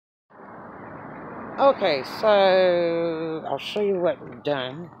Okay, so I'll show you what we've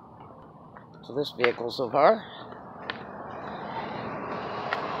done to this vehicle so far.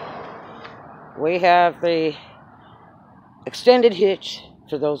 We have the extended hitch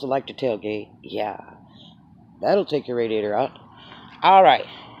for those that like to tailgate. Yeah, that'll take your radiator out. Alright,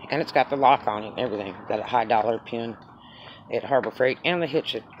 and it's got the lock on it and everything. Got a high dollar pin at Harbor Freight and the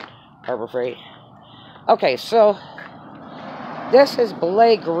hitch at Harbor Freight. Okay, so this is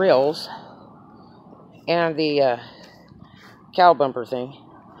billet grills and the cow bumper thing.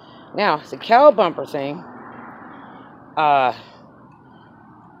 Now, the cow bumper thing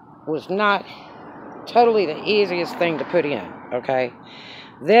was not totally the easiest thing to put in, okay?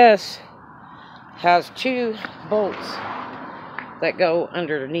 This has two bolts that go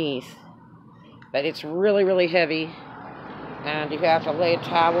underneath, but it's really, really heavy, and you have to lay a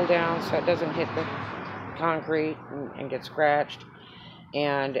towel down so it doesn't hit the concrete and get scratched.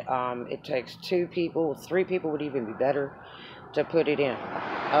 And it takes 2 people, 3 people would even be better to put it in.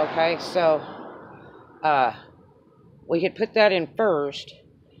 Okay, so we had put that in first,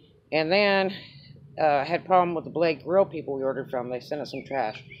 and then had a problem with the Blake grill people we ordered from. They sent us some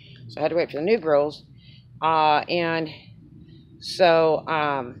trash, so I had to wait for the new grills, and so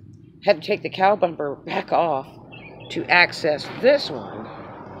had to take the cow bumper back off to access this one.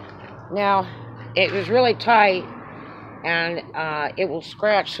 Now, it was really tight, and it will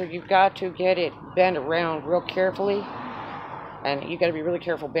scratch, so you've got to get it bent around real carefully, and you've got to be really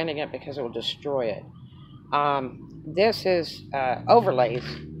careful bending it because it will destroy it. This is overlays.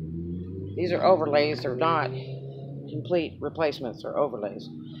 These are overlays. They're not complete replacements. They're overlays.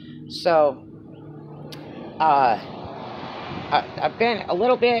 So I bent a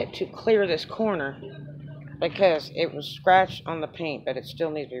little bit to clear this corner because it was scratched on the paint, but it still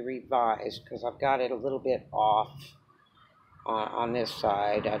needs to be revised because I've got it a little bit off on this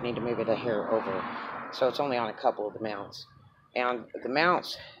side. I need to move it a hair over, so it's only on a couple of the mounts, and the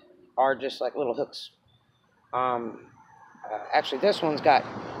mounts are just like little hooks. Actually, this one's got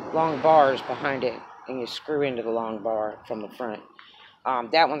long bars behind it, and you screw into the long bar from the front.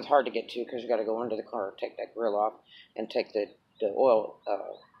 That one's hard to get to because you got to go under the car, take that grill off, and take the oil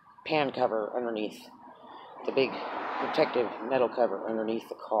pan cover underneath, the big protective metal cover underneath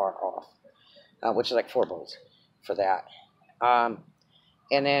the car off, which is like 4 bolts for that.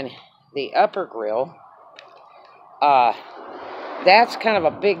 And then the upper grill, that's kind of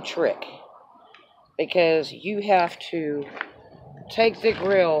a big trick because you have to take the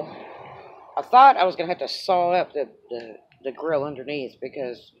grill. I thought I was going to have to saw up the grill underneath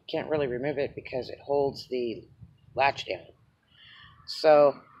because you can't really remove it because it holds the latch down.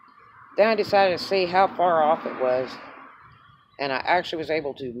 So then I decided to see how far off it was, and I actually was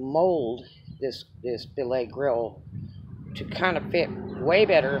able to mold this billet grill to kind of fit way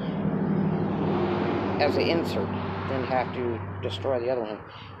better as an insert than have to destroy the other one.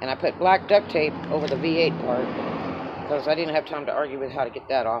 And I put black duct tape over the V8 part because I didn't have time to argue with how to get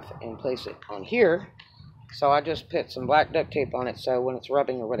that off and place it on here. So I just put some black duct tape on it so when it's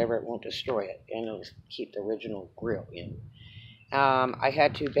rubbing or whatever, it won't destroy it, and it'll keep the original grill in. I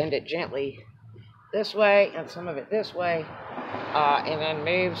had to bend it gently this way and some of it this way, and then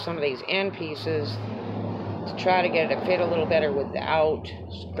move some of these end pieces to try to get it to fit a little better without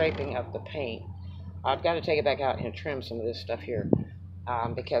scraping up the paint. I've got to take it back out and trim some of this stuff here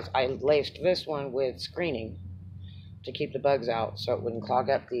because I laced this one with screening to keep the bugs out so it wouldn't clog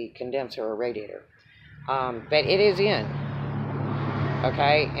up the condenser or radiator. But it is in.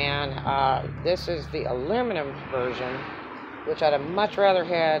 Okay, and this is the aluminum version, which I'd have much rather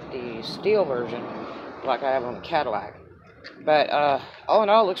had the steel version like I have on the Cadillac. But all in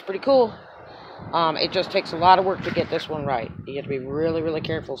all, it looks pretty cool. It just takes a lot of work to get this one right. You have to be really, really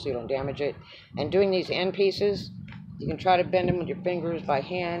careful so you don't damage it. And doing these end pieces, you can try to bend them with your fingers by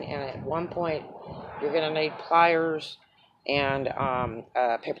hand, and at one point, you're going to need pliers and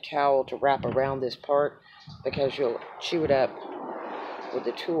a paper towel to wrap around this part because you'll chew it up with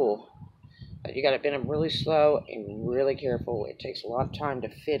the tool. But you got to bend them really slow and really careful. It takes a lot of time to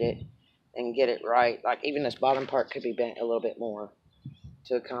fit it and get it right. Like even this bottom part could be bent a little bit more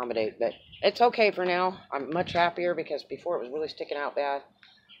to accommodate, but it's okay for now. I'm much happier because before it was really sticking out bad.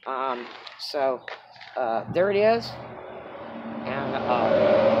 So there it is, and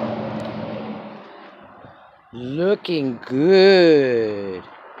looking good.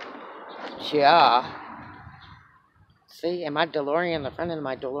 Yeah. See, and my DeLorean, the front end of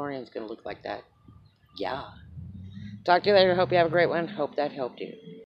my DeLorean is going to look like that. Yeah. Talk to you later. Hope you have a great one. Hope that helped you.